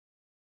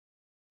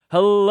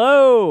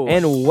Hello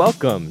and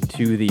welcome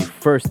to the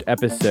first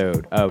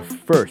episode of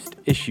First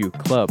Issue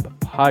Club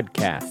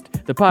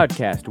Podcast, the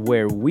podcast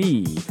where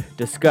we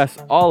discuss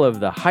all of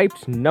the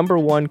hyped number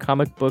one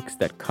comic books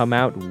that come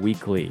out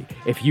weekly.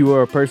 If you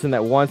are a person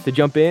that wants to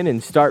jump in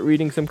and start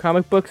reading some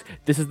comic books,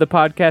 this is the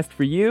podcast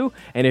for you.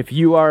 And if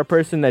you are a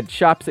person that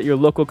shops at your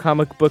local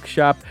comic book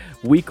shop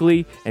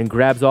weekly and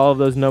grabs all of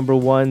those number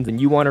ones and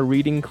you want a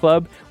reading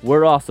club,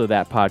 we're also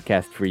that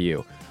podcast for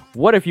you.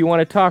 What if you want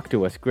to talk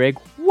to us, Greg?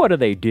 What do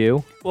they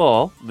do?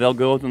 Well, they'll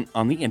go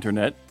on the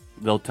internet.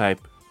 They'll type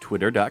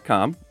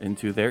twitter.com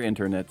into their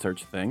internet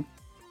search thing,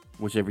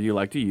 whichever you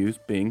like to use,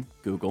 Bing,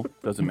 Google,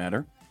 doesn't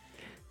matter.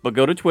 But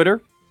go to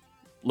Twitter,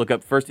 look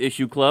up First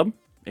Issue Club,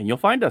 and you'll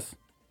find us.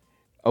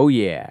 Oh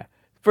yeah.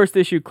 First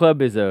Issue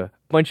Club is a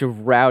bunch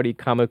of rowdy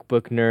comic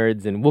book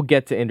nerds, and we'll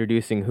get to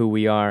introducing who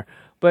we are.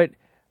 But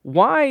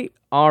why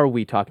are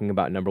we talking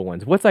about number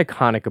ones? What's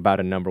iconic about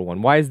a number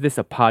one? Why is this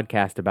a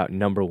podcast about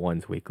number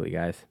ones weekly,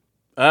 guys?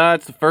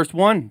 It's the first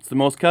one. It's the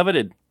most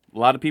coveted. A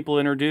lot of people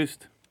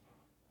introduced.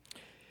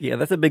 Yeah,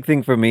 that's a big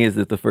thing for me is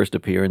that the first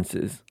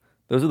appearances.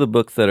 Those are the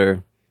books that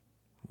are,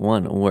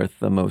 one, worth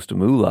the most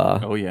moolah.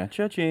 Oh, yeah.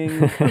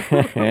 Cha-ching.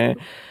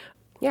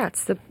 Yeah,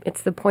 it's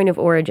the point of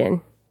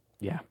origin.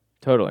 Yeah,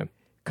 totally.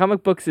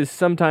 Comic books is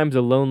sometimes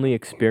a lonely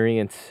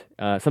experience.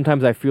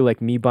 Sometimes I feel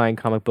like me buying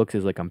comic books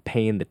is like I'm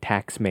paying the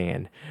tax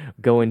man.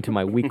 Going to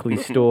my weekly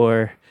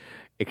store,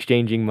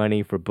 exchanging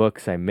money for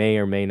books I may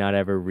or may not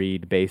ever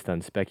read based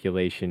on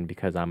speculation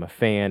because I'm a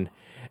fan.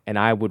 And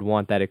I would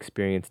want that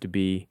experience to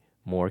be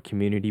more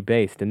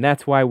community-based. And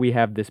that's why we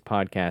have this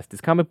podcast.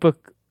 Is comic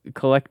book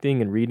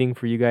collecting and reading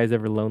for you guys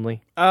ever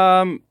lonely?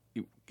 A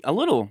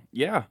little,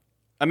 yeah.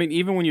 I mean,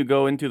 even when you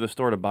go into the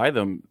store to buy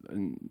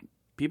them,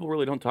 people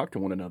really don't talk to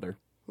one another.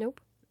 Nope.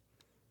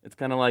 It's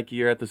kind of like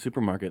you're at the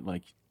supermarket.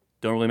 Like,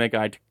 don't really make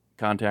eye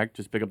contact.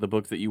 Just pick up the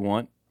books that you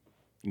want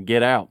and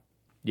get out.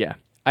 Yeah.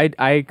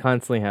 I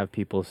constantly have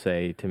people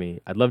say to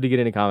me, I'd love to get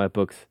into comic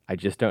books. I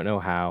just don't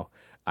know how.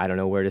 I don't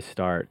know where to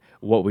start.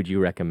 What would you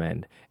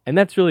recommend? And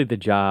that's really the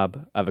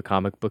job of a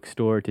comic book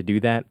store to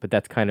do that. But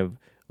that's kind of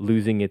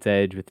losing its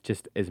edge with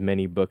just as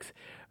many books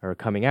are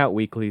coming out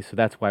weekly. So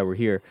that's why we're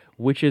here,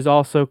 which is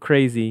also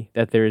crazy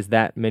that there is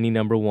that many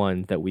number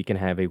ones that we can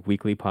have a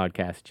weekly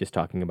podcast just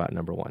talking about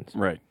number ones.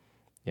 Right.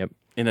 Yep.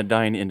 In a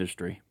dying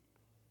industry.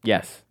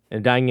 Yes. In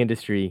a dying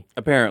industry.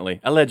 Apparently.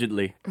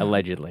 Allegedly.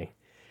 Allegedly.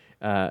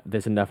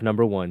 There's enough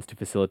number ones to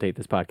facilitate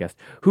this podcast.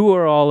 Who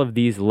are all of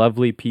these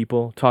lovely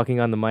people talking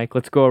on the mic?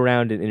 Let's go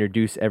around and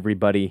introduce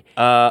everybody.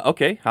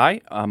 Okay. Hi.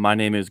 My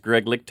name is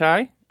Greg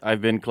Lichtai. I've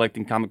been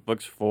collecting comic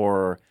books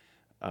for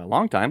a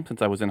long time,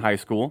 since I was in high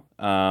school.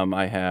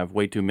 I have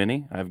way too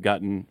many. I've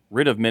gotten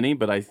rid of many,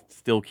 but I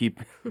still keep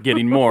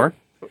getting more.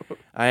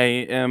 I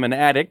am an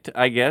addict,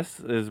 I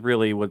guess, is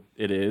really what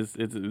it is.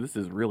 This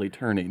is really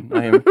turning.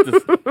 I am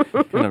just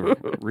kind of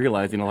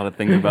realizing a lot of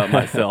things about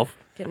myself.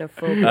 Getting a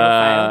full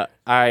profile.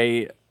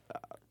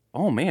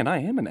 Oh man, I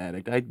am an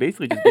addict. I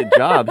basically just get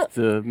jobs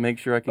to make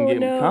sure I can get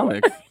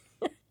comics.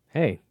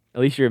 Hey,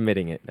 at least you're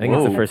admitting it. I think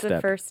Whoa. that's the first That's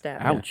step. the first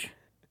step. Ouch.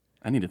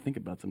 I need to think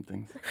about some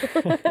things.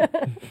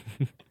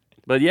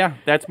 But yeah,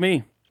 that's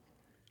me.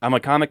 I'm a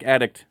comic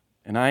addict,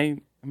 and I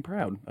am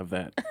proud of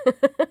that.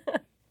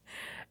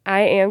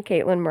 I am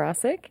Caitlin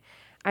Morosic.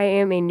 I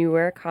am a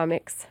newer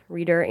comics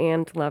reader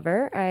and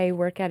lover. I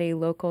work at a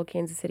local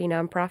Kansas City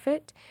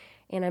nonprofit,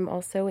 and I'm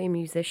also a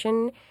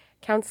musician,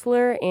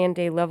 counselor, and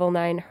a level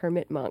 9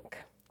 hermit monk.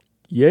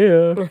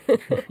 Yeah.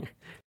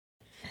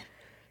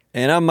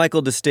 And I'm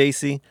Michael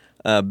DeStacy.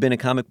 Been a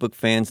comic book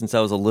fan since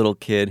I was a little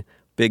kid.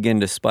 Big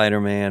into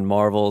Spider-Man,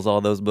 Marvels, all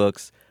those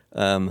books.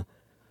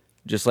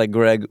 Just like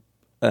Greg,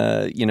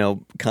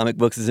 comic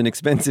books is an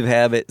expensive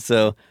habit,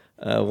 so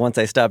once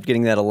I stopped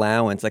getting that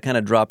allowance, I kind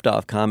of dropped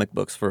off comic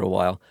books for a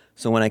while.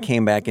 So when I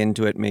came back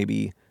into it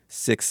maybe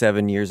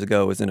 6-7 years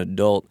ago as an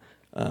adult,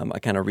 I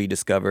kind of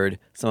rediscovered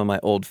some of my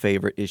old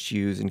favorite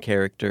issues and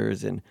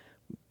characters, and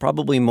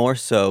probably more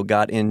so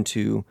got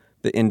into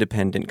the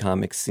independent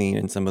comics scene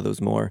and some of those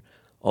more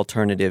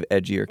alternative,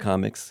 edgier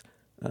comics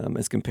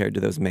as compared to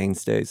those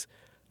mainstays.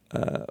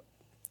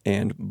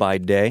 And by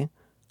day,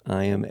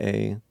 I am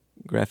a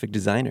graphic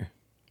designer.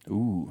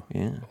 Ooh.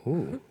 Yeah.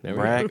 Ooh, there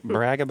we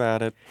Brag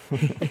about it.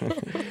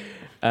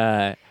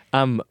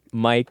 I'm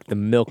Mike, the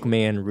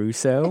Milkman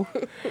Russo,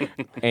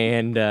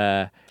 and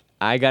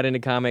I got into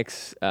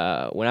comics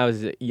when I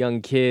was a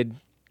young kid.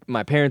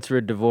 My parents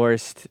were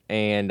divorced,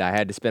 and I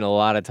had to spend a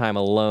lot of time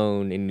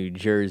alone in New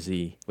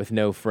Jersey with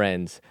no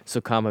friends, so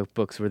comic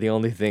books were the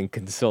only thing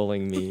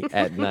consoling me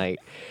at night.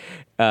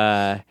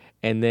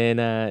 And then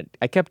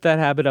I kept that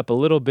habit up a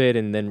little bit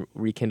and then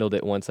rekindled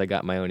it once I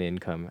got my own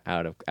income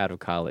out of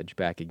college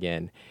back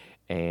again.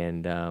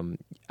 And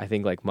I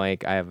think like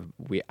Mike, I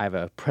have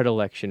a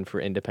predilection for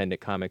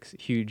independent comics,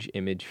 huge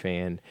Image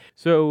fan.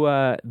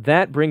 So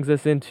that brings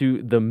us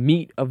into the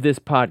meat of this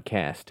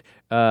podcast.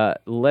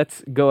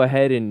 let's go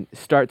ahead and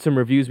start some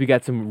reviews. We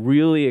got some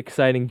really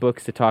exciting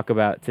books to talk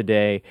about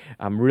today.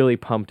 I'm really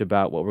pumped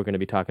about what we're going to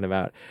be talking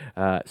about.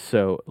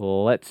 So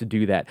let's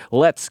do that.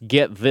 Let's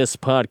get this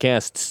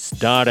podcast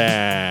started.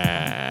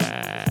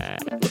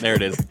 There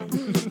it is.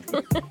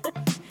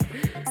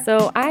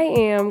 So I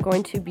am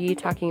going to be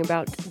talking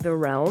about The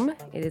Realm.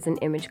 It is an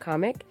Image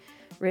comic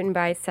written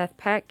by Seth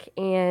Peck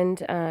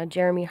and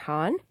Jeremy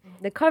Hahn.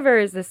 The cover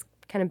is this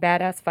kind of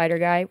badass fighter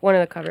guy. One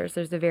of the covers.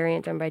 There's a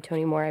variant done by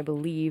Tony Moore, I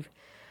believe.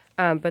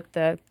 But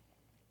the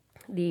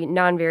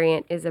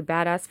non-variant is a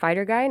badass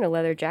fighter guy in a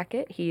leather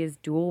jacket. He is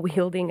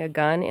dual-wielding a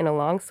gun and a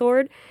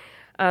longsword.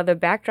 The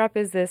backdrop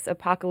is this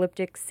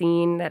apocalyptic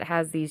scene that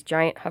has these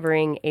giant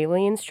hovering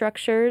alien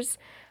structures.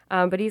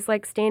 But he's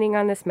like standing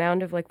on this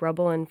mound of like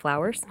rubble and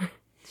flowers.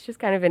 It's just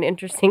kind of an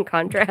interesting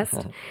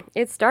contrast.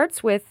 It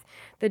starts with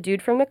the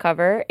dude from the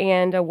cover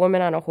and a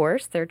woman on a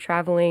horse. They're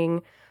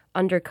traveling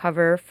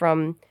undercover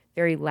from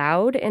very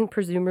loud and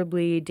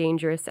presumably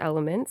dangerous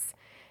elements.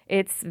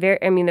 It's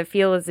the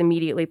feel is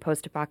immediately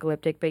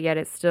post-apocalyptic, but yet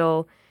it's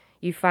still,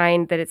 you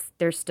find that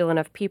there's still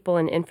enough people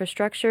and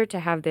infrastructure to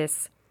have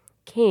this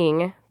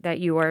king that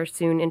you are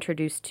soon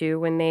introduced to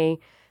when the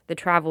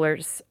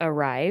travelers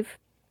arrive.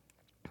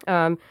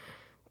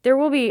 There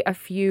will be a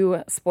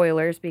few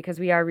spoilers because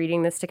we are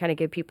reading this to kind of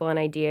give people an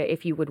idea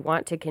if you would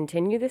want to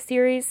continue the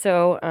series.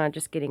 So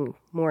just getting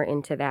more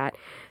into that.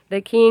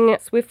 The king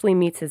swiftly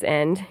meets his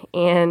end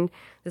and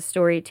the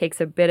story takes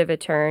a bit of a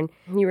turn.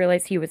 You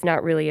realize he was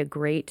not really a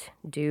great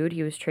dude.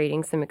 He was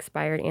trading some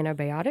expired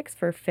antibiotics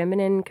for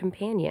feminine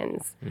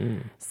companions.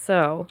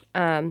 So,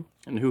 And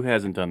who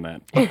hasn't done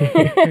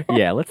that?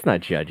 Yeah, let's not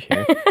judge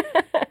here.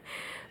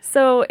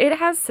 So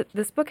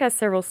this book has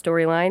several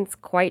storylines,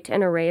 quite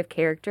an array of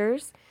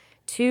characters.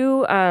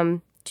 Two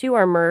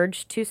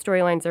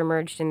storylines are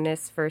merged in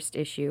this first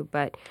issue,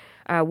 but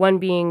one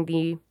being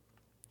the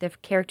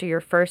character you're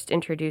first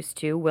introduced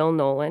to, Will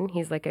Nolan.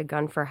 He's like a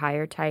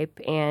gun-for-hire type,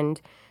 and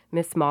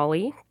Miss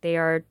Molly.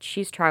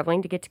 She's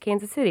traveling to get to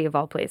Kansas City, of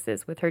all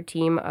places, with her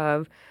team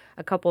of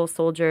a couple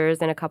soldiers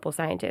and a couple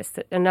scientists.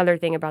 Another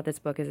thing about this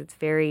book is it's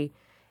very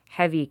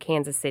heavy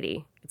Kansas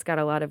City. It's got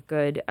a lot of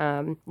good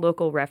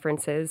local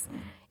references,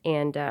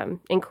 and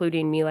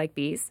including Me Like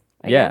Bees.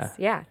 I guess.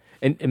 Yeah.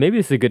 And maybe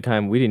this is a good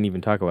time. We didn't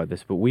even talk about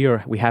this, but we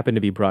happen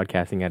to be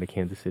broadcasting out of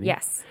Kansas City.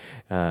 Yes.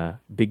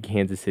 Big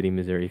Kansas City,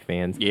 Missouri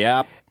fans.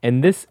 Yeah.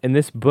 And this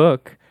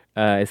book,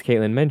 as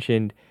Caitlin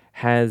mentioned,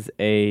 has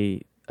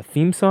a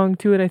theme song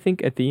to it. I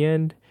think at the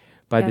end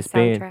by this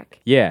band. Soundtrack.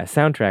 Yeah,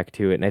 soundtrack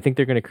to it. And I think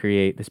they're going to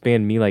create this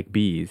band. Me Like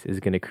Bees is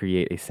going to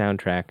create a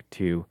soundtrack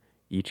to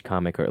each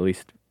comic, or at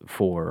least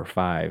 4 or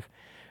 5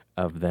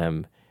 of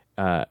them,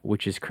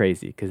 which is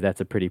crazy because that's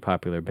a pretty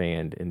popular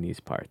band in these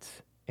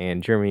parts.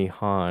 And Jeremy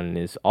Hahn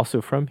is also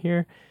from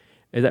here.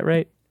 Is that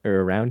right?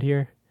 Or around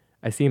here?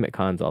 I see him at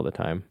cons all the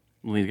time.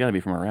 Well, he's got to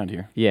be from around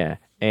here. Yeah.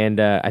 And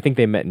I think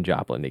they met in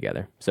Joplin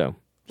together. So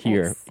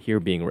Nice. here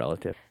being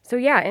relative. So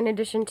yeah, in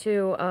addition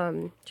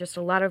to just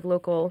a lot of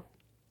local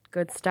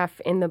good stuff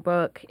in the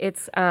book,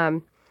 it's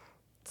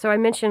so I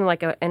mentioned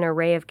like an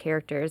array of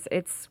characters.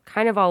 It's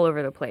kind of all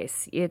over the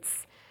place.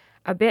 It's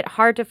a bit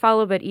hard to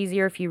follow, but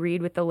easier if you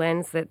read with the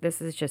lens that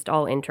this is just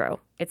all intro.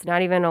 It's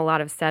not even a lot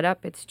of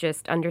setup. It's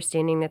just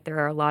understanding that there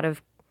are a lot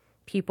of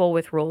people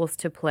with roles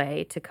to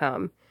play to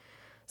come.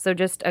 So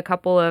just a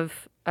couple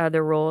of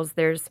the roles.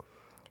 There's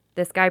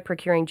this guy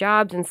procuring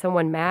jobs and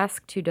someone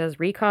masked who does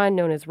recon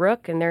known as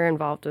Rook, and they're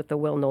involved with the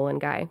Will Nolan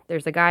guy.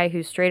 There's a guy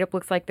who straight up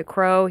looks like the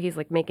Crow. He's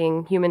like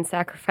making human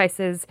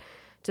sacrifices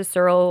to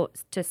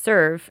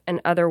serve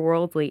an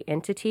otherworldly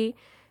entity.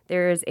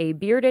 There's a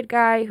bearded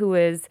guy who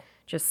is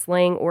just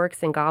slaying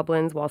orcs and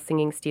goblins while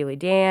singing Steely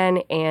Dan.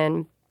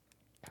 And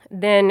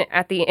then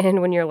at the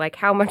end, when you're like,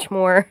 how much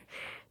more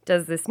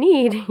does this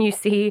need? You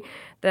see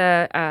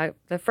the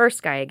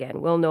first guy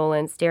again, Will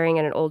Nolan, staring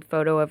at an old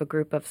photo of a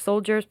group of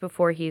soldiers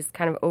before he's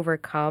kind of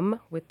overcome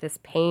with this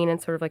pain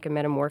and sort of like a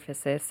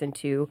metamorphosis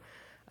into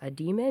a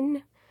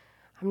demon.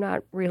 I'm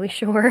not really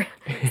sure.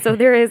 So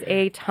there is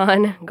a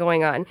ton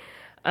going on.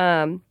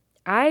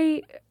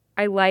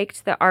 I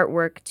liked the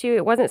artwork too.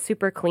 It wasn't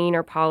super clean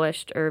or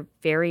polished or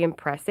very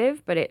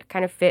impressive, but it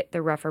kind of fit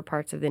the rougher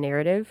parts of the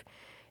narrative.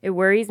 It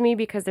worries me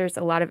because there's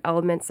a lot of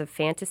elements of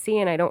fantasy,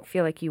 and I don't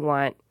feel like you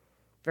want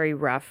very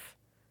rough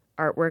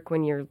artwork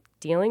when you're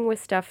dealing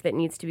with stuff that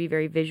needs to be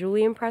very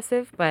visually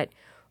impressive. But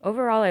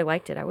overall, I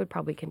liked it. I would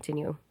probably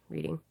continue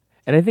reading.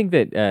 And I think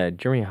that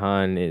Jeremy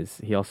Hahn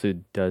he also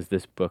does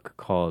this book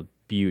called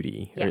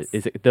Beauty. Yes.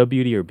 Is it The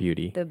Beauty or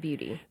Beauty? The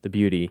Beauty. The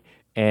Beauty.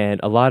 And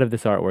a lot of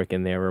this artwork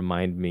in there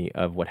remind me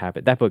of what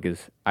happened. That book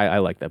I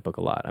like that book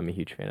a lot. I'm a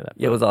huge fan of that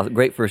book. Yeah, it was awesome.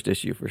 Great first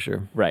issue for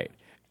sure. Right.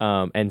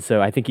 And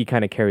so I think he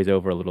kind of carries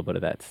over a little bit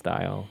of that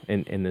style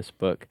in this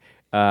book.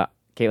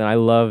 Caitlin, I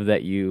love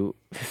that you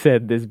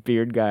said this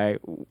beard guy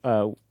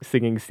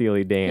singing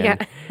Steely Dan.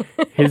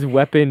 Yeah. His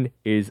weapon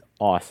is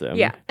awesome.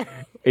 Yeah.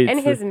 It's And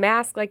his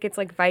mask, like it's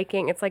like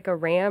Viking. It's like a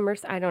ram or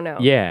I don't know.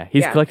 Yeah,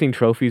 he's Yeah. collecting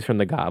trophies from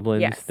the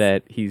goblins Yes.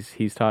 that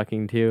he's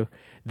talking to.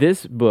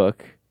 This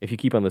book if you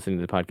keep on listening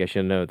to the podcast,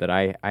 you'll know that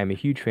I'm a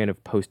huge fan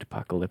of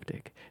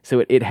post-apocalyptic.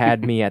 So it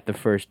had me at the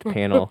first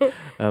panel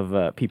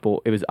of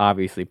people. It was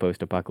obviously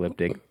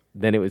post-apocalyptic.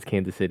 Then it was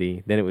Kansas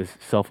City. Then it was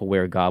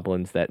self-aware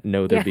goblins that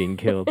know they're being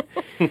killed.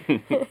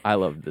 I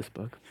loved this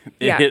book.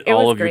 It hit it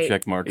all was of your great.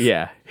 check marks.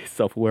 Yeah,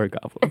 self-aware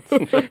goblins.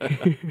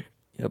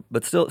 Yep.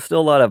 But still a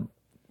lot of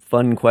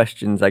fun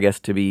questions, I guess,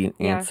 to be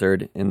Yeah.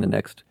 answered in the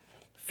next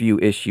few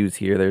issues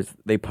here.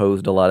 They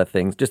posed a lot of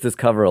things. Just this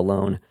cover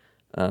alone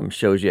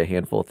shows you a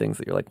handful of things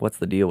that you're like, what's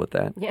the deal with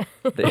that? Yeah.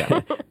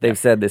 They've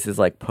said this is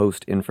like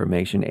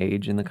post-information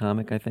age in the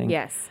comic, I think.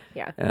 Yes.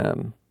 Yeah.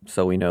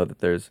 So we know that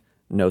there's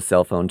no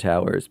cell phone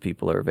towers.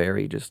 People are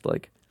very just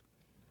like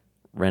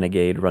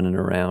renegade running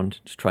around,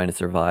 just trying to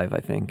survive, I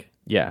think.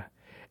 Yeah.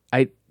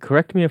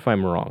 Correct me if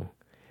I'm wrong,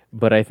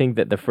 but I think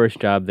that the first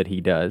job that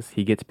he does,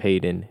 he gets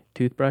paid in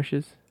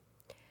toothbrushes.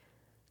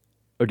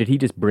 Or did he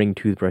just bring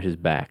toothbrushes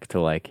back to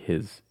like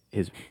his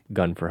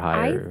gun for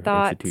hire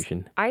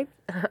institution? I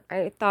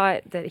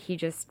thought that he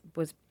just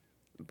was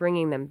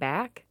bringing them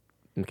back,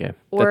 Okay.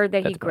 or that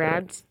he that's about right.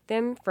 grabbed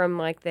them from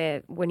like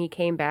when he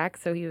came back.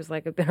 So he was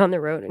like, I've been on the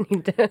road and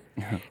need to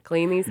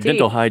clean these teeth.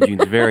 Dental hygiene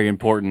is very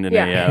important in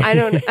Yeah, I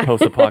don't- a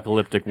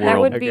post-apocalyptic That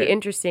world. would be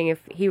interesting if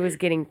he was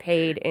getting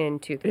paid in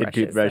toothbrushes.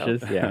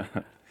 Toothbrushes, though. yeah.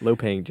 Low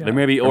paying job. There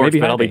may be Or orcs,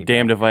 but I'll be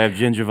high-paying damned if I have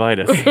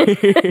gingivitis.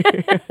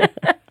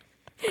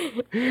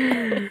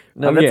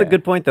 No, that's yeah. a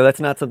good point, though. That's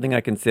not something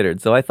I considered.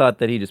 So I thought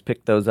that he just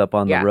picked those up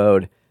on Yeah. the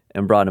road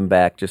and brought them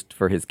back just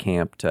for his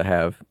camp to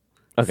have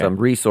Okay. some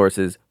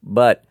resources.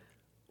 But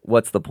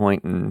what's the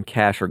point in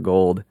cash or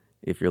gold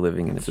if you're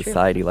living in a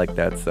society like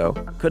that? So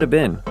could have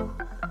been.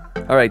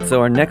 All right,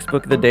 so our next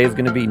book of the day is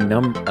going to be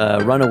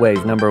Runaways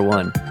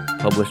 #1,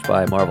 published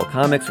by Marvel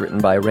Comics, written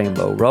by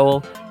Rainbow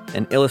Rowell,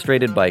 and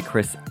illustrated by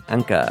Chris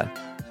Anka.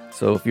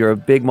 So if you're a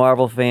big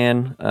Marvel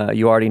fan,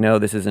 you already know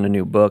this isn't a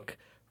new book,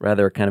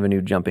 rather kind of a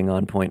new jumping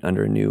on point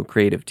under a new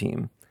creative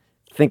team.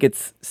 I think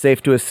it's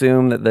safe to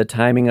assume that the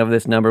timing of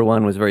this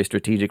 #1 was very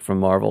strategic from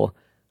Marvel,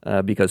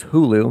 because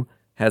Hulu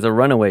has a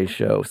Runaways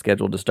show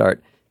scheduled to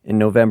start in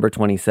November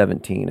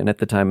 2017, and at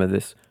the time of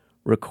this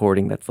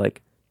recording, that's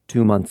like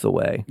 2 months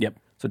away. Yep.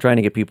 So trying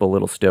to get people a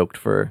little stoked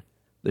for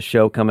the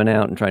show coming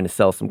out and trying to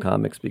sell some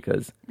comics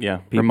because Yeah,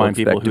 people remind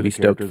expect people to who be the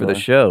stoked for the characters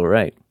are. show,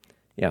 right?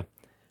 Yeah.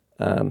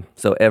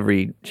 So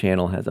every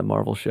channel has a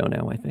Marvel show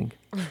now, I think.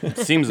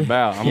 Seems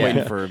about. I'm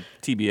waiting for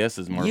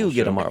TBS's Marvel You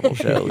get show. a Marvel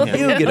show.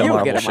 You get a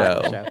Marvel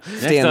show.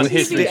 on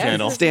History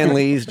Channel. Stan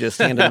Lee's just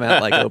handing them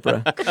out like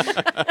Oprah.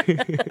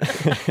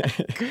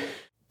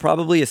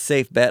 Probably a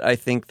safe bet, I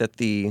think, that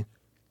the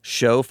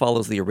show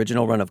follows the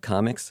original run of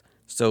comics.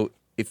 So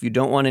if you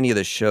don't want any of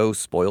the show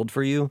spoiled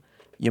for you,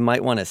 you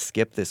might want to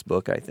skip this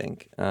book, I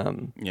think.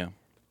 Yeah.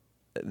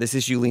 This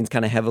issue leans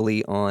kind of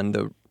heavily on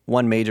the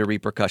one major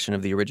repercussion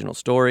of the original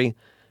story,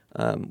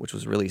 which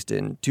was released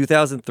in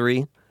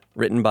 2003,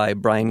 written by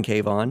Brian K.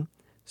 Vaughan.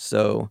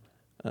 So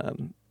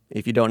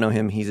if you don't know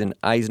him, he's an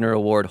Eisner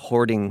Award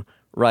hoarding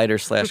writer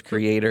 /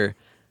 creator.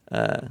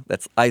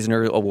 That's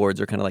Eisner Awards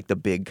are kind of like the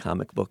big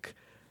comic book.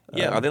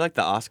 Yeah, are they like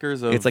the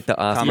Oscars of It's like the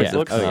Oscars comic of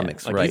books?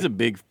 comics, Like, right. He's a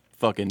big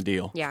fucking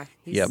deal. Yeah.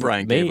 He's Yeah,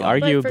 Brian They K. Vaughan.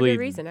 But for arguably, good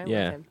reason, I love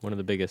yeah, him. one of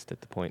the biggest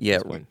at the point. Yeah,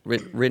 this point.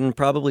 written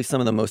probably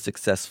some of the most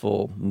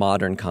successful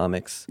modern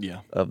comics Yeah.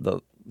 of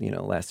the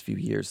last few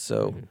years.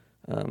 So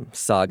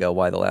Saga,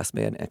 Why the Last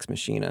Man, Ex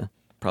Machina,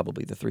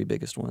 probably the three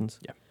biggest ones.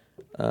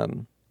 Yeah.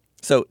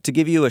 So to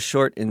give you a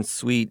short and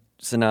sweet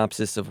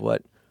synopsis of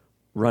what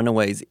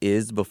Runaways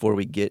is before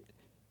we get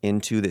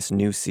into this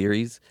new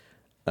series,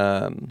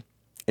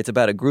 it's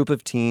about a group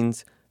of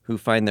teens who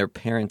find their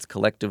parents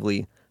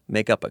collectively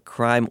make up a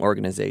crime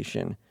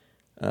organization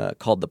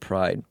called the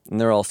Pride, and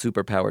they're all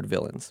superpowered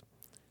villains.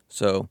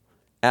 So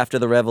after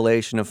the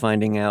revelation of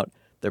finding out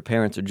their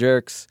parents are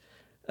jerks,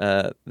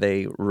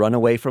 they run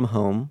away from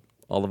home,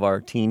 all of our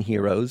teen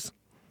heroes.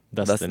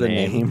 Thus the the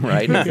name,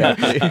 right?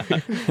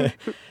 Exactly.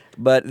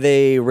 But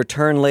they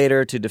return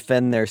later to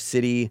defend their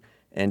city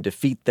and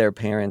defeat their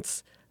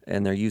parents,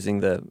 and they're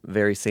using the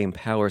very same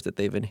powers that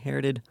they've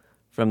inherited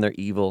from their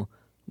evil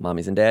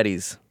mommies and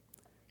daddies.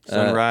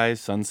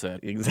 Sunrise, sunset.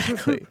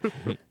 Exactly.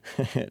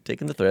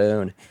 Taking the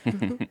throne.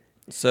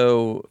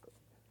 So,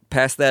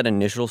 past that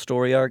initial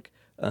story arc,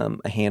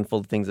 a handful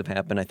of things have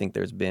happened. I think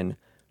there's been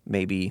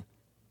maybe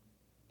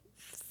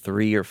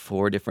 3 or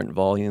 4 different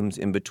volumes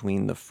in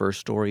between the first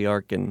story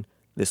arc and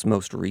this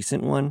most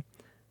recent one.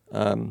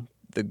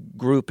 The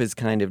group has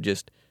kind of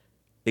just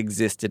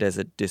existed as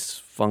a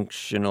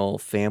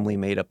dysfunctional family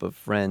made up of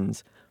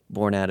friends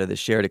born out of the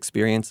shared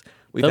experience.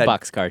 We've The had,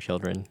 Boxcar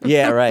Children.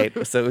 yeah,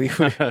 right. So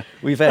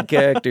we've had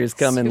characters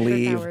come and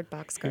leave Superpowered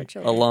boxcar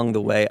children. along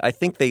the way. I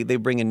think they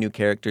bring in new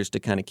characters to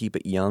kind of keep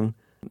it young.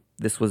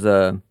 This was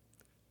a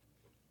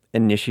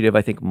initiative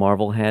I think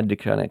Marvel had to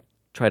kind of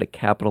try to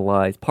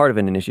capitalize, part of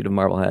an initiative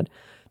Marvel had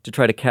to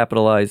try to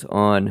capitalize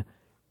on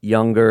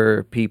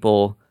younger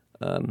people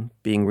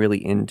being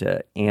really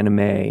into anime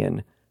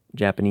and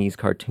Japanese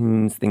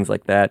cartoons, things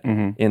like that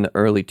in the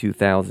early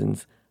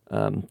 2000s.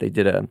 They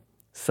did a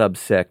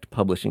subsect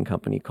publishing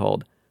company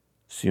called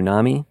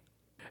Tsunami.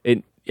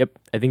 Yep,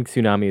 I think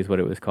Tsunami is what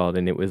it was called,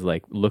 and it was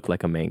like looked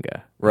like a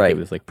manga. Right. It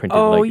was like printed.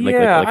 Oh like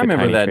yeah, a I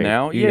remember tiny that trade.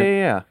 now. You know?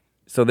 Yeah.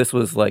 So this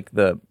was like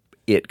the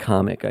It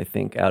comic, I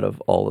think, out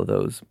of all of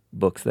those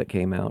books that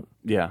came out.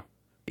 Yeah.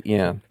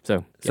 Yeah.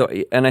 So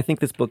And I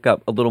think this book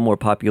got a little more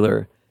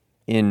popular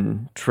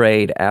in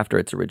trade after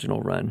its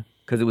original run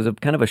because it was a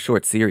kind of a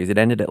short series. It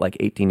ended at like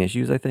 18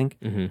 issues, I think.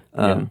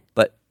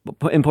 But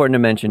important to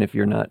mention if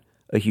you're not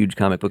a huge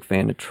comic book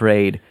fan, a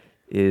trade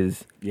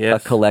is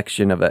Yes. a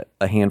collection of a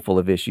handful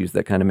of issues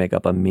that kind of make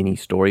up a mini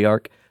story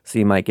arc. So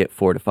you might get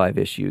 4 to 5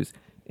 issues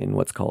in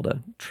what's called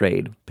a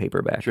trade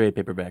paperback. Trade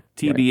paperback.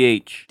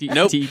 TBH.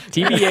 Nope.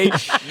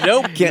 TBH.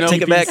 Nope. Can't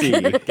take it back.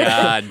 PC.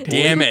 God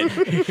damn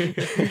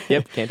it.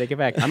 Yep, can't take it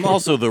back. I'm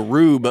also the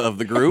rube of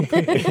the group.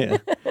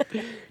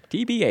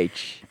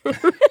 TBH.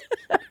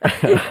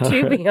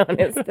 To be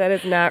honest, that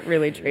is not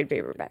really trade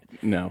paperback.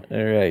 No.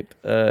 All right.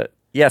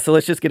 Yeah, so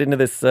let's just get into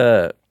this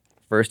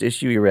first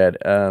issue you read.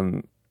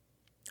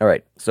 All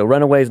right. So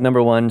Runaways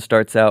 #1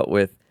 starts out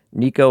with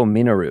Nico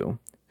Minoru,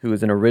 who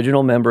is an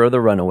original member of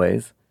the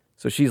Runaways.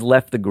 So she's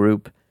left the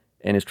group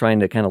and is trying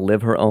to kind of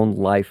live her own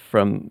life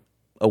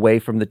away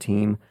from the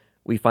team.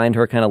 We find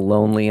her kind of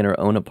lonely in her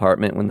own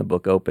apartment when the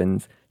book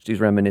opens. She's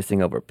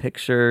reminiscing over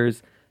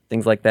pictures,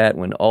 things like that,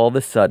 when all of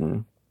a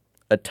sudden,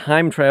 a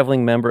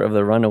time-traveling member of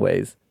the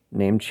Runaways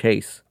named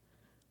Chase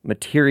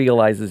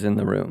materializes in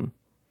the room.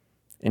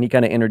 And he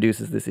kind of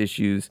introduces this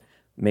issue's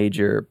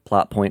major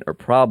plot point or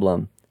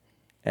problem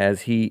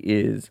as he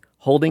is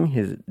holding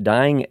his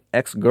dying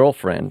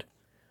ex-girlfriend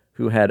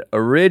who had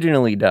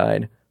originally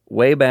died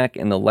way back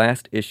in the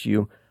last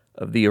issue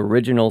of the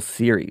original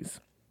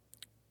series.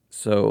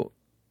 So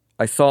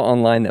I saw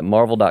online that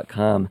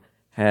Marvel.com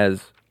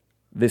has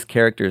this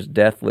character's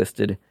death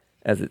listed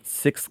as its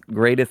 6th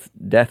greatest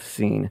death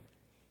scene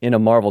in a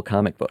Marvel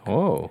comic book.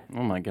 Oh.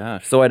 Oh my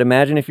gosh. So I'd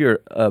imagine if you're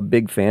a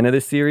big fan of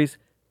this series,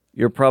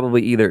 you're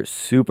probably either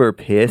super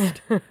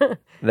pissed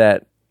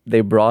that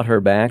they brought her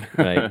back,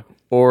 Right.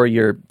 or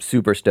you're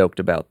super stoked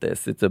about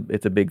this. It's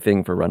a big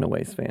thing for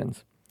Runaways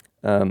fans.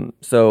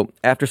 So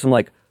after some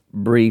like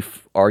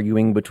brief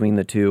arguing between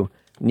the two,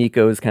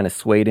 Nico's kind of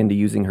swayed into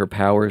using her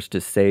powers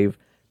to save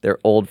their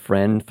old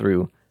friend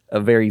through a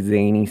very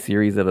zany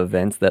series of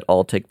events that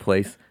all take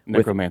place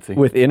Necromancy.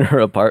 within her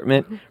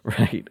apartment,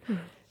 right?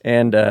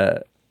 And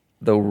the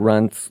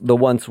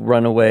once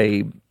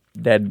runaway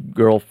dead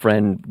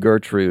girlfriend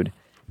Gertrude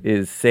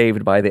is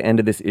saved by the end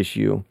of this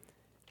issue,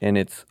 and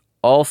it's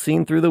all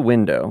seen through the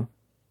window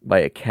by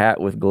a cat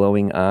with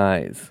glowing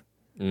eyes.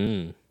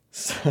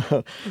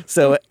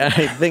 So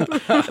I think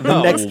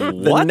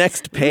the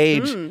next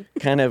page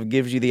kind of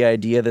gives you the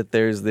idea that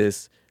there's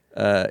this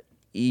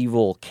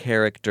evil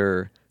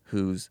character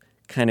who's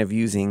kind of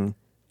using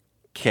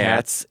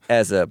cats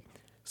as a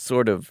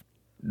sort of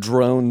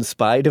drone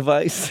spy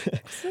device.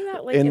 Isn't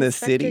that like In the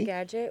Inspector city?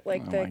 Gadget,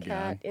 like the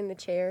cat in the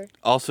chair?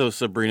 Also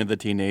Sabrina the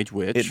Teenage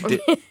Witch.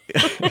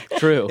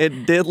 True.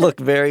 It did look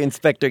very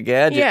Inspector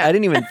Gadget. Yeah. I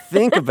didn't even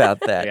think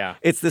about that. Yeah.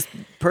 It's this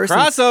person.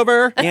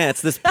 Crossover. Yeah,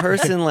 it's this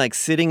person like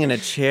sitting in a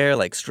chair,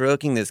 like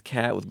stroking this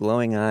cat with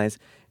glowing eyes,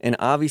 and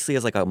obviously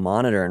has like a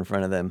monitor in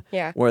front of them,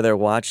 Yeah. where they're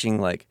watching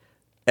like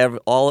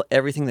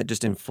everything that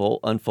just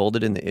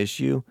unfolded in the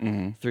issue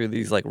through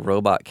these like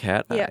robot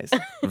cat Yeah. eyes.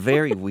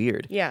 Very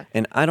weird. Yeah.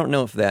 And I don't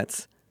know if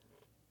that's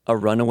a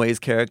Runaways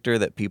character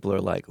that people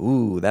are like,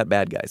 ooh, that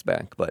bad guy's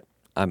back, but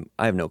I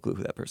have no clue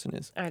who that person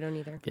is. I don't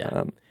either.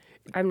 Yeah.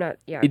 I'm not.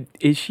 Yeah.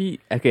 Is she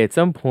okay? At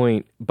some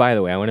point, by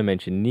the way, I want to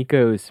mention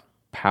Nico's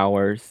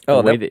powers. The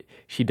Oh, way that- that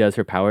she does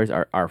her powers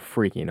are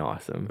freaking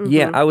awesome.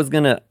 Yeah, I was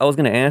gonna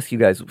ask you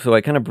guys. So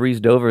I kind of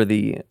breezed over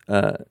the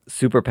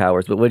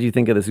superpowers, but what do you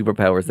think of the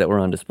superpowers that were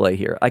on display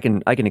here? I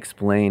can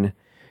explain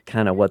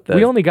kind of what the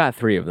We only got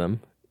 3 of them.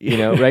 You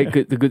know, right?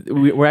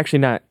 We're actually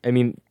not. I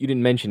mean, you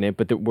didn't mention it,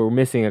 but we're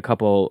missing a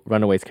couple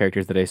Runaways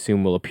characters that I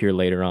assume will appear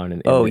later on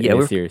in the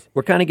we're, series.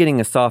 we're kind of getting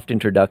a soft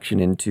introduction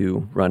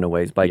into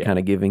Runaways by kind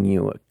of giving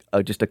you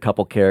just a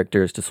couple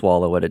characters to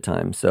swallow at a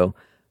time. So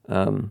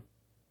one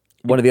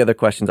of the other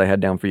questions I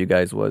had down for you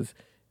guys was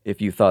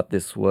if you thought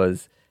this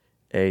was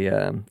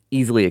a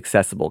easily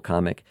accessible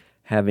comic,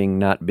 having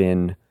not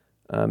been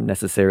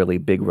necessarily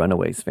big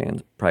Runaways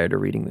fans prior to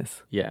reading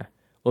this. Yeah.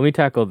 Let me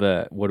tackle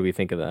what do we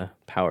think of the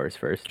powers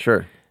first?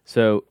 Sure.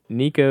 So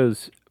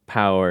Nico's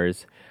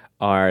powers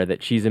are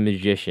that she's a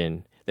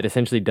magician that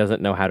essentially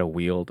doesn't know how to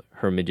wield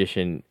her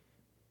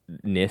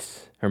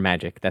magician-ness, her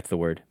magic. That's the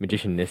word.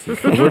 Magician-ness.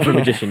 The word for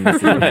magician-ness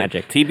is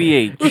magic.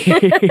 TBH.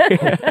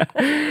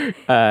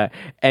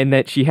 And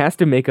that she has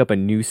to make up a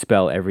new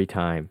spell every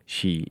time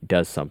she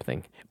does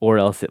something, or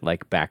else it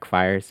like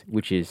backfires,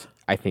 which is,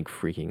 I think,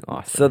 freaking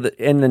awesome. So the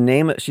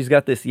name she's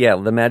got this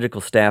the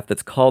magical staff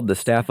that's called the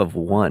Staff of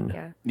One.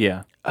 Yeah.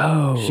 Yeah.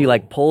 oh, She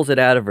like pulls it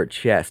out of her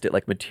chest. It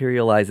like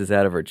materializes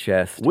out of her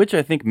chest. Which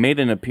I think made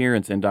an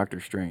appearance in Doctor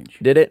Strange.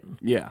 Did it?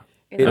 Yeah.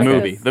 In The like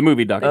movie. The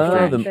movie Doctor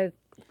Oh, Strange. the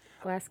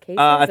glass cases.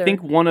 I or-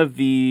 think one of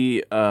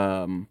the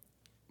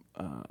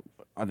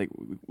I think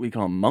we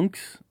call them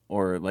monks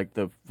or like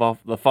the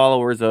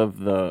followers of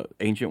the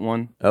ancient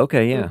one.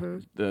 Okay, yeah.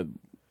 The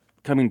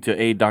coming to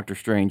aid Doctor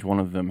Strange, one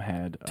of them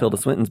had Tilda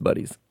Swinton's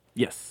buddies.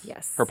 Yes.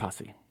 Yes. Her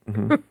posse.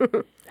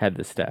 Had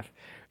the staff.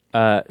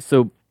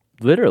 So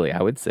literally,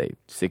 I would say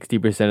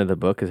 60% of the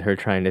book is her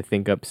trying to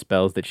think up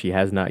spells that she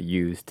has not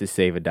used to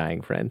save a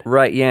dying friend.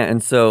 Right, yeah.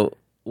 And so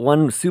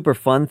one super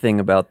fun thing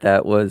about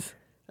that was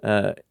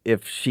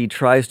if she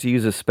tries to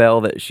use a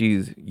spell that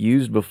she's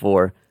used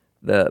before,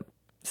 the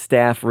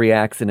staff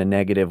reacts in a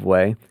negative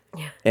way.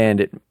 And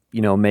it,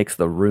 makes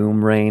the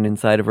room rain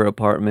inside of her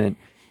apartment.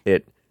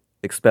 It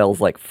expels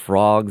like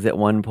frogs at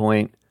one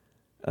point.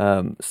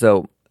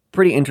 So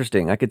pretty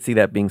interesting. I could see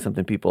that being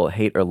something people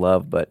hate or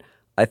love, but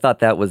I thought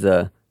that was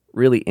a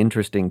really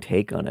interesting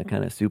take on a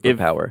kind of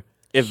superpower.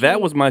 If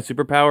that was my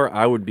superpower,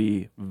 I would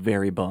be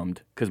very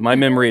bummed because my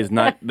memory is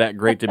not that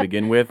great to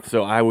begin with.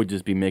 So I would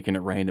just be making it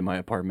rain in my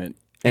apartment.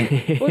 Well,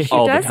 she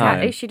all the does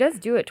time. she does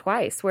do it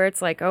twice, where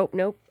it's like, oh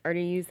nope,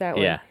 already used that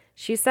one. Yeah.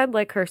 She said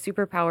like her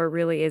superpower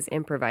really is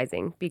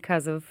improvising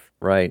because of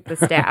Right. the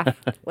staff.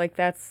 Like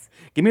that's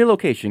Give me a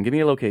location. Give me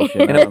a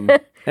location.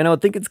 And I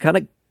would think it's got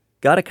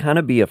to kind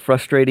of be a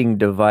frustrating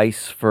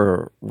device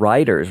for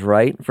writers,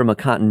 right? From a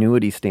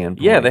continuity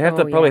standpoint. yeah, they have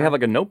to Oh, probably yeah. have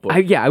like a notebook.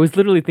 I was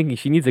literally thinking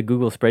she needs a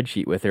Google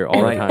spreadsheet with her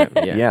all the time.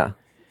 Yeah. Yeah.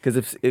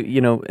 Because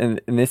in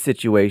this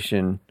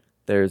situation,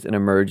 there's an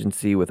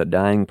emergency with a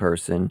dying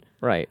person.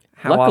 Right.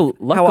 How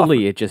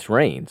Luckily, it just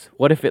rains.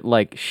 What if it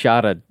like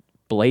shot a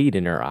blade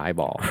in her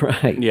eyeball?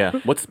 Right. yeah.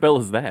 What spell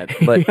is that?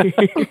 But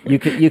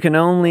you can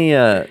only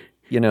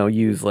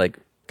use like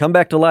come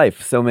back to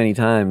life so many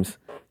times.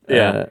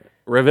 Yeah.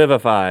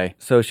 Revivify.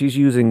 So she's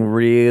using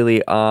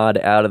really odd,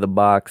 out of the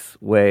box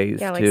ways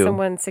yeah, like too.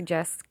 someone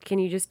suggests, can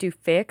you just do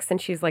fix? And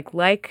she's like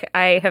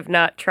I have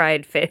not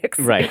tried fix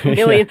Right. a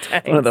million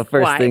times. One of the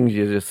first Why? things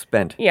you just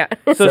spent. Yeah.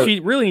 So she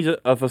really needs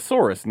a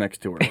thesaurus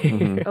next to her.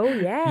 Oh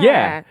yeah.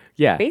 Yeah.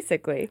 Yeah.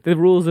 Basically. The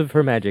rules of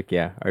her magic,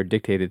 are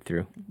dictated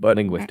through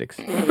linguistics.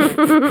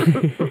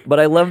 But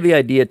I love the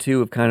idea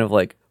too of kind of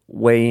like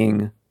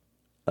weighing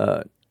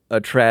a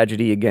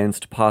tragedy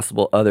against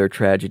possible other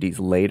tragedies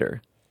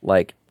later.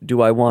 Like,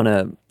 do I want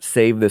to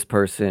save this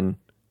person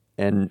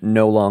and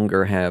no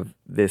longer have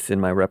this in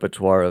my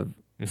repertoire of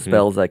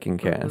spells I can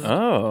cast?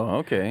 Oh,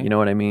 okay. You know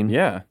what I mean?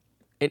 Yeah.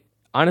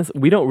 Honestly,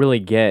 we don't really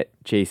get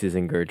Chase's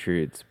and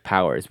Gertrude's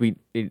powers. We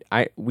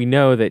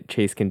know that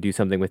Chase can do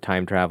something with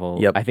time travel.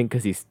 Yep. I think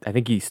because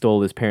he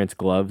stole his parents'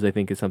 gloves. I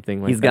think is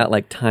something like He's that. got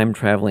like time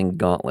traveling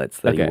gauntlets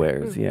that he Okay.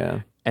 wears.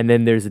 Yeah. And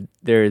then there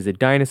is a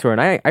dinosaur, and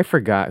I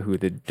forgot who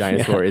the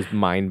dinosaur is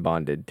mind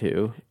bonded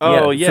to.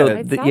 Oh, yeah. So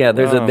It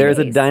there's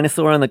a nice.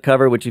 dinosaur on the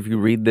cover. Which, if you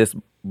read this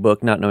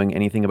book, not knowing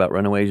anything about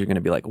Runaways, you're going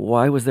to be like,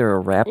 why was there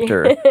a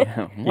raptor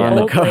on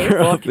the Old cover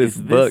place. of this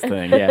book?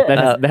 thing.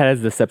 Yeah, that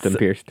has the septum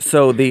pierced.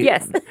 So the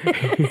Yes.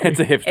 It's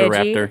a hipster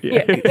Edgy. raptor.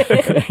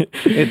 Yeah.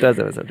 it does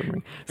have a septum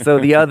ring. So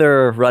the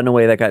other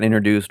runaway that got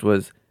introduced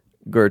was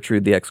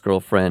Gertrude, the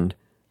ex-girlfriend,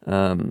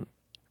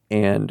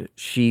 and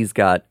she's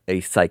got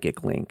a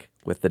psychic link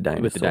with the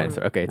dinosaur. With the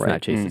dinosaur. Okay, it's Right.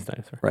 not Chase's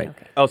dinosaur. Right.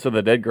 Oh, so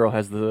the dead girl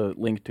has the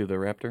link to the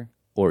raptor?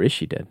 Or is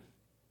she dead?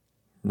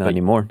 Not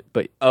anymore.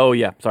 But Oh,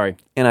 yeah. Sorry.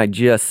 And I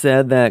just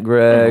said that, Oh,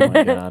 Greg.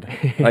 my God.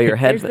 Oh, your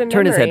There's the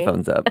turn his memory.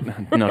 headphones up.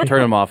 No,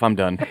 turn them off. I'm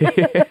done.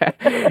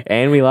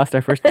 and we lost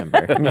our first member.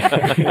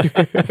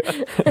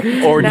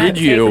 Or Not did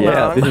you? take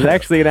long. This is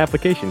actually an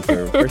application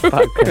for first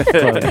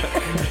podcast club.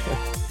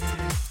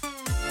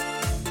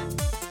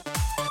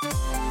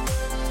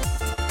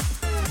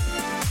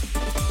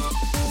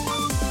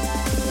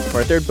 For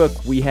our third book,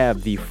 we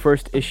have the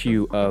first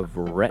issue of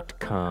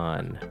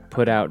Retcon,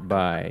 put out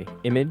by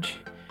Image,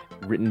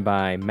 written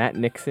by Matt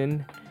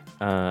Nixon,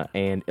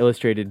 and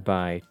illustrated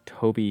by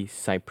Toby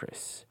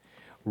Cypress.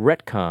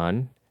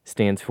 Retcon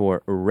stands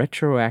for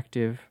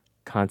Retroactive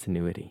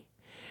Continuity.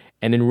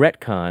 And in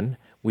Retcon,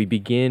 we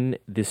begin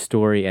this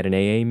story at an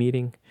AA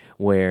meeting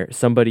where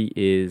somebody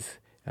is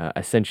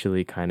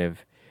essentially kind of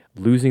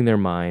losing their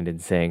mind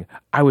and saying,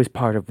 I was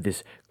part of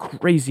this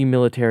crazy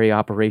military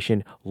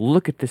operation.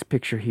 Look at this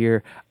picture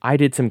here. I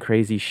did some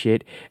crazy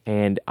shit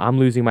and I'm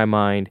losing my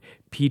mind.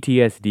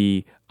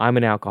 PTSD. I'm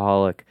an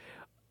alcoholic.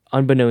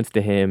 Unbeknownst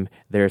to him,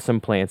 there are some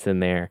plants in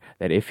there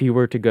that if he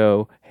were to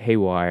go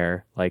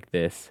haywire like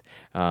this,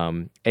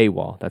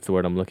 AWOL, that's the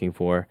word I'm looking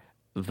for,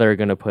 they're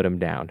going to put him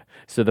down.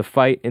 So the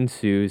fight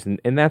ensues,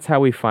 and that's how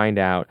we find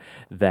out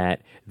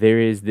that there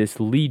is this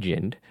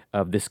legion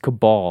of this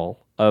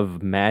cabal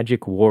of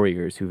magic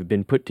warriors who have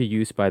been put to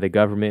use by the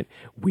government.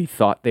 We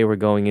thought they were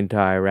going into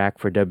Iraq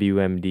for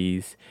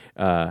WMDs.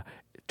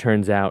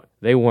 Turns out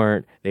they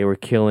weren't. They were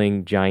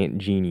killing giant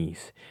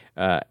genies.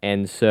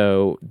 And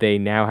so they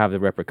now have the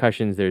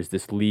repercussions. There's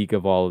this league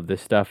of all of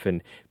this stuff,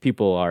 and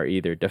people are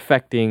either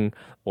defecting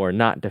or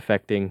not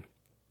defecting.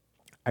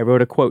 I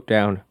wrote a quote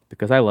down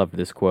because I loved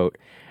this quote.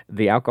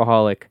 The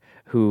alcoholic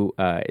who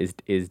is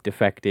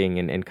defecting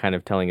and kind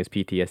of telling his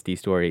PTSD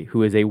story,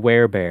 who is a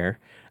werebear,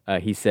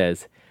 he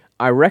says,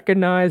 I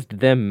recognized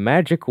them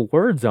magic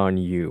words on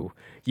you.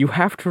 you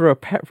have to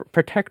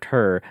protect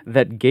her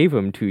that gave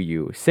him to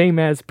you, same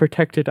as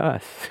protected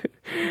us.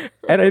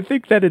 And I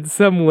think that in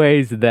some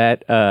ways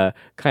that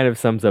kind of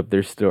sums up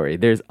their story.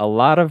 There's a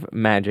lot of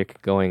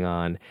magic going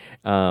on.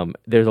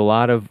 There's a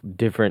lot of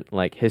different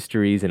like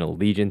histories and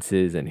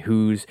allegiances and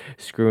who's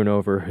screwing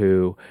over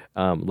who.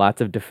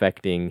 Lots of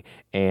defecting,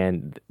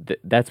 and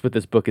that's what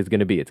this book is going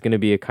to be. It's going to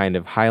be a kind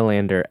of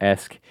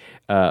Highlander-esque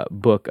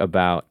book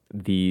about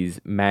these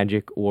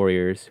magic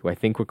warriors, who I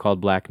think were called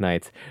Black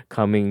Knights,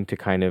 coming to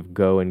kind of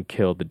go and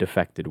kill the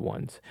defected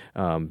ones,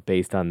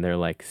 based on their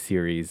like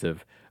series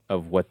of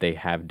what they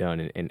have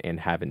done and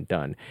haven't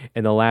done.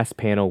 In the last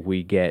panel,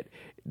 we get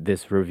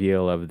this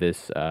reveal of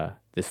this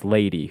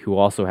lady who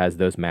also has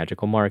those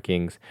magical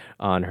markings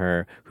on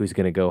her, who's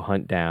going to go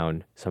hunt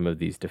down some of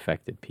these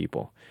defected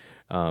people.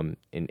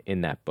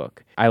 In that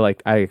book, I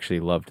actually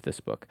loved this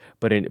book.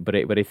 But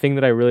a thing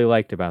that I really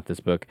liked about this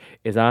book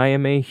is I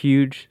am a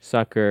huge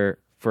sucker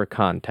for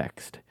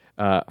context.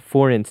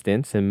 For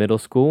instance, in middle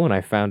school, when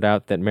I found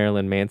out that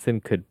Marilyn Manson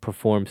could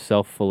perform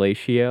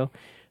self-fellatio,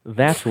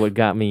 that's what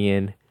got me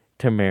in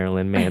to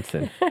Marilyn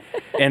Manson.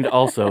 And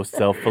also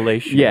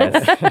self-fellatio.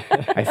 Yes,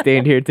 I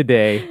stand here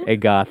today, a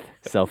goth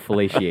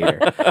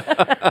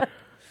self-fellatiator.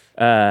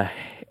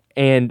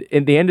 And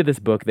in the end of this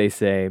book, they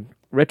say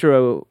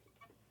retroactive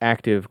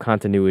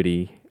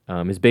continuity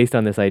is based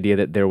on this idea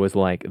that there was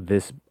like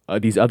these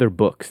other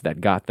books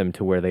that got them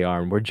to where they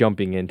are, and we're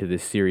jumping into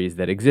this series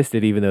that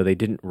existed even though they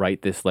didn't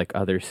write this like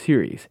other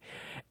series.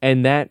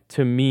 And that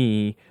to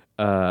me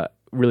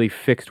really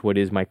fixed what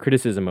is my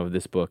criticism of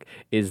this book,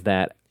 is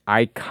that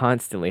I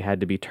constantly had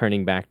to be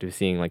turning back to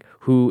seeing like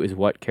who is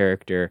what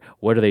character,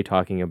 what are they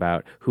talking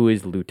about, who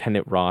is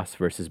Lieutenant Ross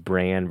versus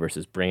Bran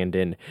versus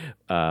Brandon,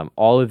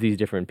 all of these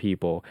different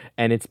people.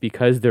 And it's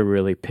because they're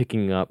really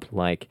picking up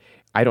like,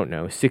 I don't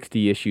know,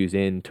 60 issues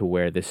into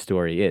where this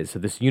story is. So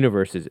this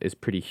universe is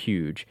pretty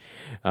huge.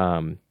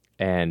 And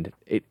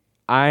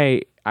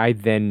I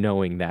then,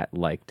 knowing that,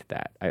 liked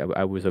that.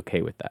 I was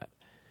okay with that.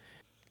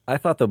 I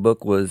thought the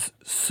book was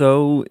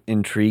so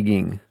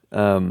intriguing.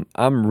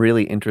 I'm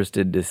really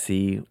interested to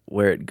see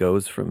where it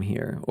goes from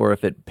here, or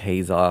if it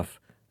pays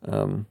off.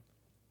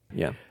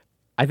 Yeah.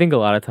 I think a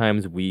lot of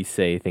times we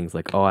say things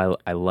like, oh,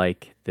 I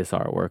like this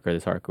artwork, or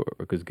this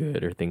artwork is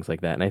good, or things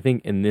like that. And I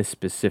think in this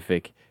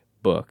specific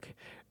book,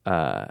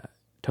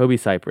 Toby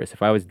Cypress,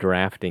 if I was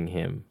drafting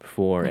him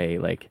for a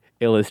like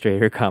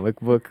Illustrator comic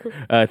book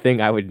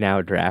thing, I would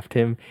now draft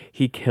him.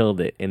 He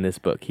killed it in this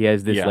book. He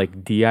has this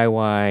like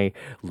DIY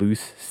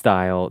loose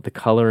style. The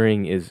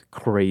coloring is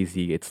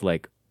crazy. It's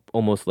like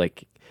almost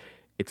like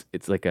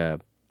it's like a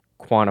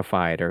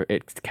quantified, or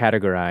it's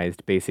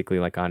categorized basically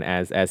like on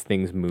as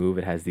things move.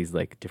 It has these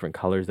like different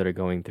colors that are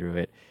going through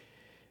it.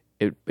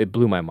 It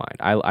blew my mind.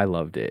 I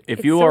loved it. If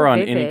It's you so are on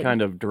vivid. any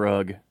kind of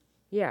drug,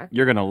 Yeah.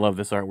 you're going to love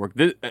this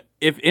artwork.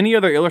 If any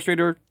other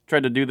illustrator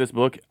tried to do this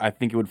book, I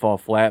think it would fall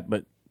flat.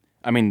 But,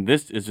 I mean,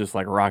 this is just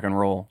like rock and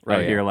roll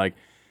right here. Like,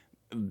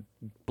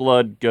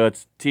 blood,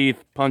 guts,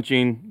 teeth,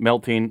 punching,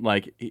 melting.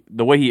 Like,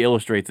 the way he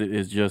illustrates it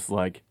is just,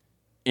 like,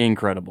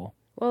 incredible.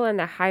 Well, and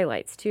the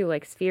highlights too,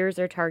 like Spheres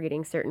are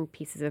targeting certain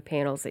pieces of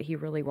panels that he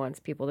really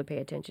wants people to pay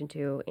attention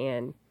to,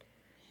 and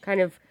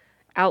kind of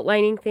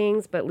outlining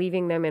things but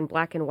leaving them in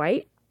black and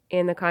white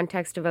in the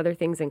context of other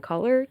things in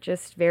color.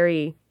 Just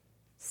very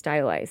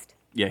stylized.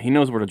 Yeah, he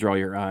knows where to draw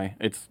your eye.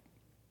 It's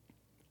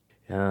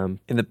In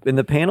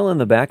the panel in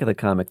the back of the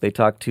comic, they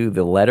talk to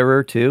the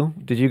letterer too.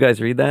 Did you guys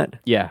read that?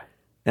 Yeah.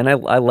 And I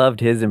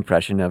loved his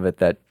impression of it.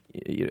 That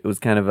it was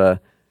kind of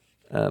a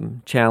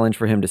challenge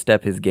for him to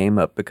step his game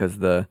up, because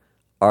the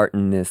art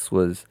in this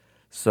was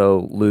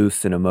so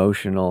loose and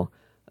emotional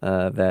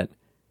that,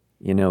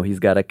 you know, he's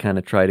got to kind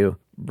of try to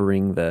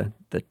bring the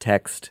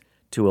text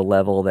to a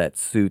level that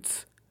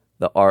suits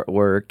the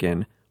artwork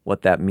and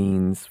what that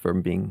means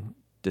from being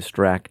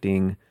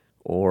distracting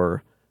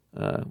or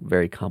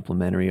very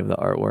complimentary of the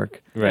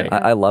artwork. Right.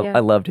 I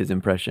loved his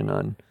impression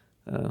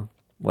on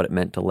what it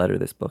meant to letter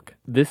this book.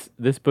 This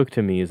book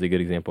to me is a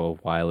good example of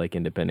why I like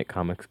independent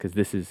comics, because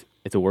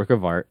it's a work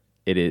of art.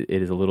 It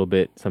is a little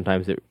bit,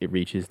 sometimes it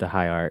reaches to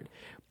high art,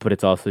 but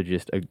it's also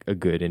just a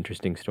good,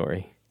 interesting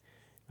story.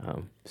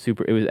 I think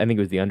it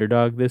was The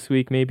Underdog this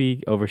week,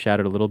 maybe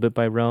overshadowed a little bit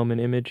by Realm and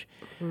Image,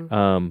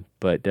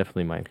 but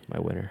definitely my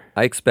winner.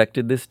 I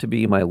expected this to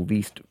be my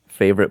least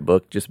favorite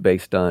book just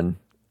based on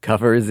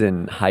covers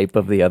and hype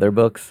of the other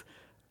books,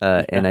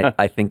 and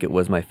I think it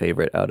was my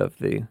favorite out of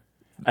the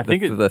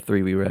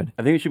three we read.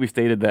 I think it should be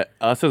stated that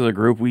us as a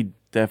group, we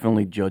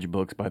definitely judge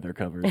books by their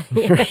covers.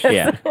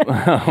 Yeah.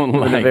 In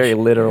a very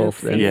literal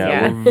sense.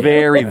 Yeah, we're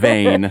very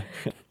vain.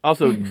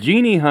 Also,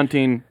 genie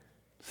hunting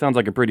sounds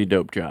like a pretty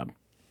dope job.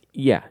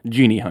 Yeah.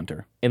 Genie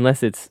hunter.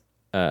 Unless it's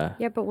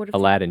Yeah, but what if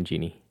Aladdin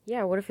genie.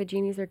 what if the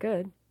genies are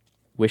good?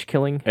 Wish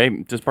killing?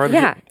 Hey, just part of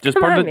Yeah, just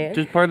come part on, of the man.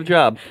 just part of the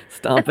job.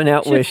 Stomping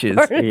out wishes.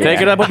 Take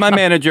it up with my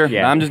manager.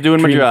 Yeah. I'm just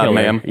doing my Dream job, killer.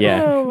 ma'am.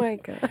 Yeah. Oh my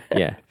god.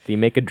 Yeah. The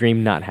Make a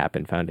Dream Not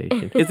Happen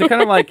Foundation. Is it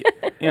kind of like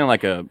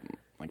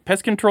like like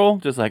pest control.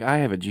 Just like I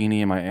have a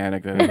genie in my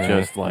attic that is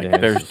just like Yeah.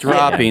 there's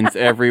droppings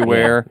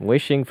everywhere.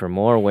 Wishing for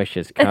more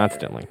wishes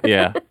constantly.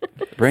 Yeah,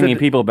 bringing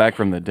people back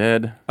from the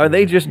dead. Are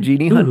they just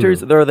genie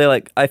hunters? Or are they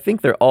like, I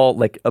think they're all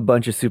like a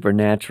bunch of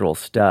supernatural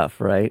stuff,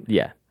 right?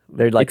 Yeah.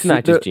 They're like It's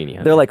not they're- just genie They're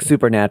hunters. like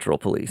supernatural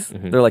police.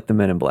 They're like the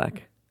Men in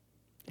Black.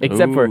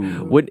 Except for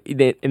Ooh.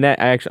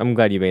 I'm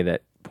glad you made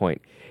that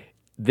point.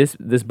 This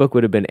book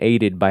would have been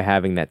aided by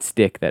having that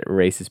stick that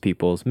erases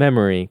people's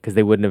memory because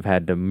they wouldn't have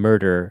had to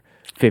murder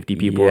 50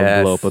 people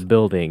and blow up Yes. a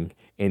building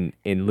in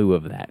lieu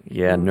of that.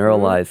 Yeah,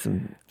 neuralize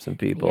some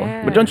people.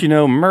 Yeah. But don't you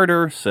know,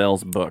 murder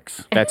sells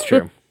books. That's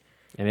true.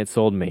 And it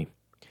sold me.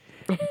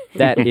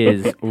 That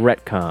is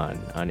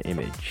Retcon on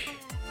Image.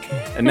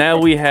 And now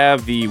we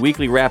have the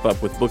weekly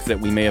wrap-up with books that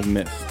we may have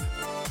missed.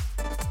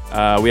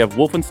 We have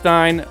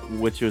Wolfenstein,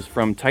 which is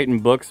from Titan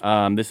Books.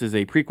 This is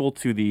a prequel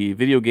to the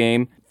video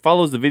game.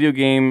 Follows the video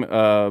game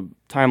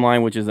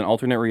timeline, which is an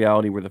alternate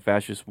reality where the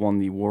fascists won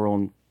the war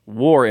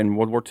in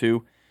World War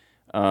II.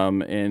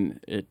 And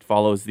it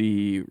follows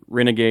the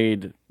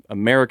renegade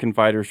American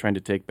fighters trying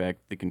to take back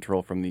the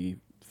control from the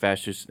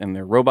fascists and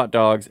their robot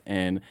dogs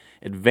and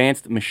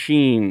advanced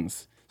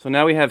machines. So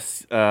now we have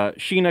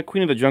Sheena,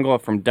 Queen of the Jungle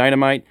from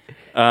Dynamite.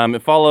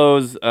 It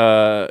follows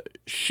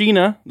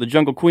Sheena, the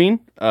Jungle Queen.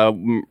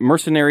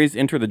 Mercenaries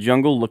enter the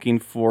jungle looking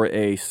for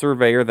a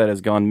surveyor that has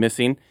gone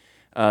missing.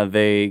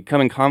 They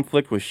come in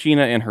conflict with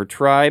Sheena and her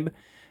tribe,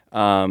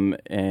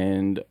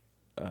 and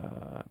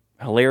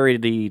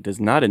hilarity does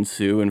not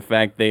ensue. In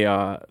fact, they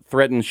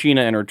threaten Sheena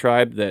and her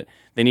tribe that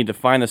they need to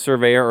find the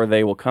surveyor or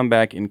they will come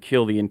back and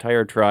kill the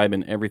entire tribe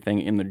and everything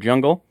in the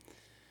jungle.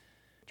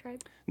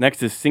 Tribe.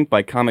 Next is Sync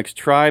by Comics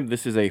Tribe.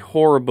 This is a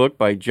horror book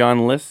by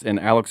John Liss and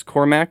Alex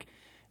Cormack.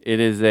 It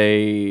is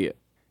a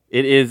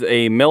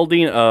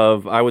melding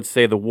of, I would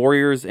say, The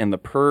Warriors and The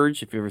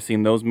Purge, if you've ever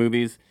seen those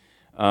movies.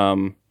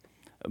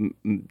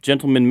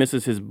 Gentleman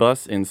misses his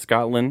bus in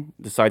Scotland,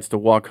 decides to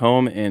walk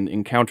home, and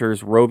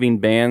encounters roving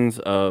bands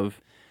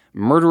of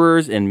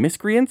murderers and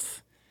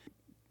miscreants.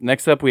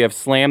 Next up, we have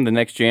Slam, The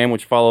Next Jam,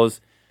 which follows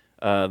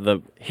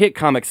the hit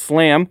comic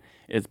Slam.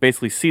 It's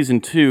basically season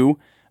 2.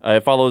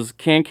 It follows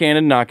Can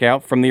and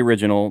Knockout from the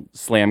original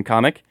Slam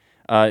comic.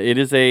 It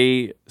is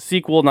a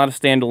sequel, not a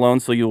standalone,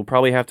 so you'll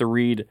probably have to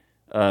read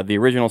the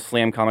original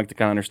Slam comic to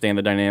kind of understand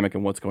the dynamic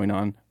and what's going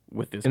on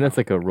with this. And that's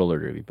like a roller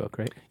derby book,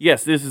 right?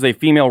 Yes, this is a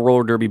female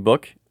roller derby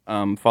book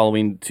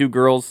following two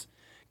girls,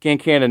 Can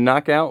and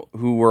Knockout,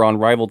 who were on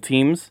rival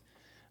teams.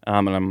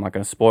 And I'm not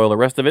going to spoil the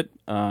rest of it.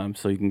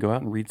 So you can go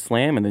out and read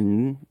Slam and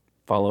then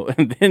follow,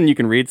 and then you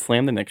can read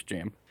Slam the Next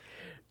Jam.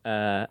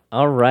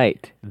 All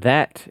right.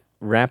 That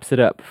wraps it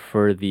up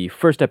for the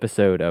first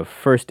episode of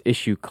First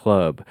Issue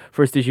Club.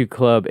 First Issue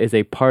Club is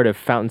a part of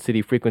Fountain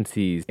City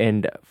Frequencies,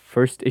 and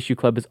First Issue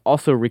Club is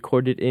also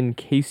recorded in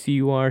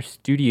KCUR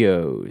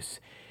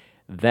Studios.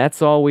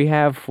 That's all we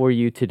have for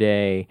you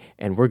today,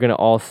 and we're going to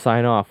all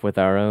sign off with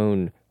our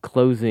own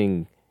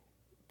closing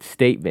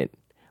statement.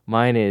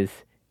 Mine is,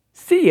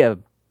 see ya.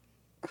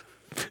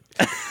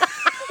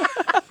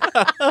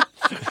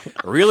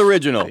 Real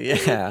original.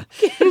 Yeah.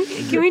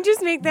 Can we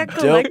just make that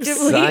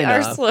collectively sign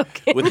our off.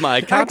 slogan? With my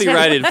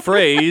copyrighted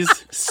phrase,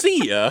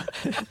 see ya.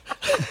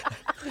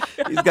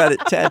 He's got it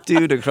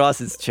tattooed across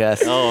his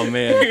chest. Oh,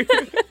 man.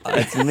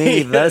 It's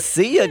me, the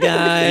see ya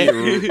guy.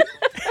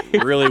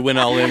 Really went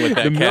all in with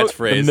that The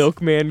catchphrase.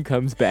 milkman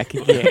comes back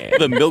again.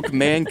 The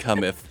milkman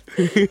cometh.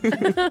 See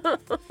All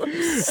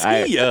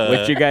right, ya.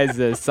 what's your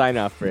guys'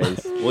 sign-off phrase?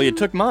 Well, you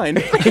took mine.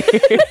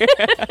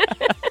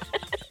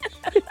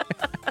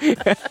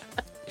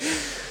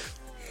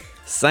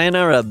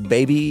 Sayonara,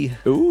 baby.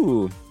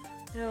 Ooh,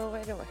 No,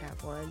 I don't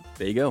have one.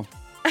 There you go.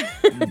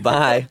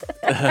 Bye.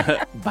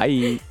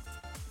 bye.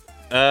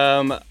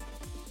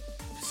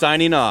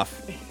 Signing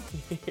off.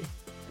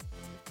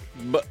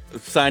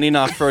 Signing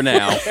off for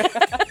now.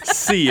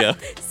 See ya.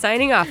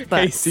 Signing off,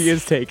 but KC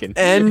is taken.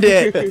 End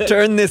it.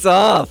 Turn this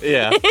off.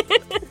 Yeah.